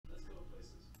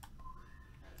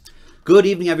Good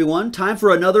evening, everyone. Time for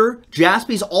another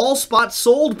Jaspys All Spots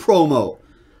Sold promo.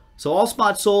 So all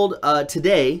spots sold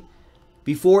today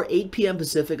before 8 p.m.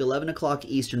 Pacific, 11 o'clock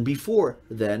Eastern. Before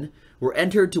then, we're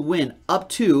entered to win up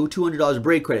to $200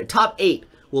 break credit. Top 8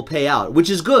 will pay out, which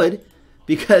is good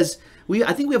because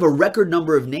I think we have a record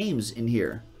number of names in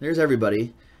here. There's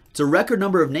everybody. It's a record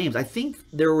number of names. I think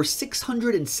there were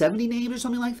 670 names or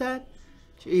something like that.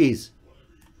 Jeez.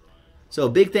 So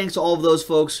big thanks to all of those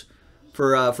folks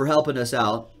for helping us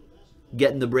out,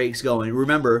 getting the breaks going.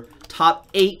 Remember, top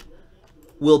 8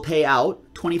 will pay out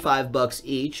 $25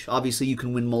 each. Obviously, you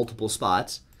can win multiple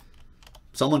spots.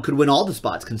 Someone could win all the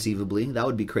spots, conceivably. That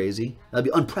would be crazy. That would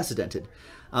be unprecedented.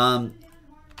 We're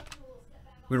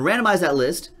going to randomize that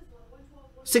list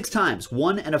 6 times,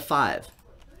 1 and a 5.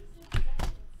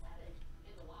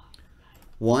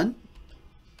 1,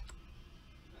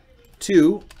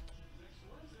 2,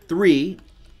 3,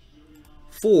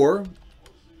 4,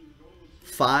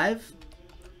 5,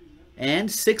 and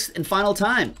 6th and final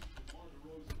time.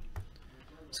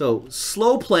 So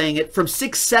slow playing it from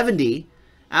 670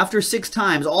 after 6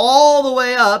 times all the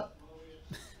way up.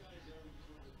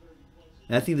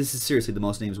 And I think this is seriously the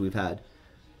most names we've had.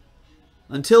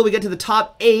 Until we get to the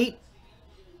top 8.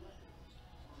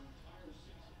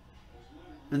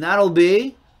 And that'll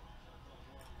be,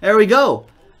 there we go.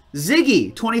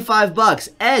 Ziggy, $25.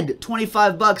 Ed,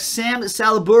 $25. Sam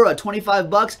Salabura,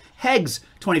 $25. Hegs,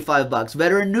 $25.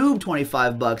 Veteran Noob,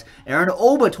 $25. Aaron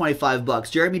Oba,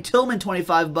 $25. Jeremy Tillman,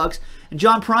 $25. And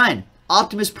John Prine,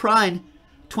 Optimus Prine,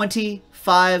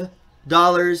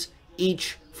 $25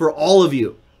 each for all of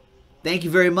you. Thank you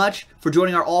very much for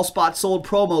joining our All Spots Sold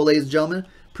promo, ladies and gentlemen.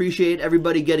 Appreciate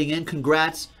everybody getting in.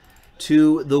 Congrats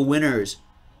to the winners.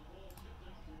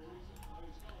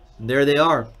 And there they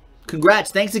are. Congrats.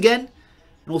 Thanks again.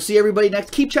 And we'll see everybody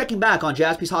next. Keep checking back on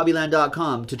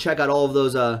JaspysHobbyland.com to check out all of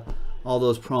those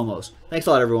promos. Thanks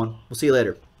a lot, everyone. We'll see you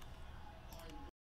later.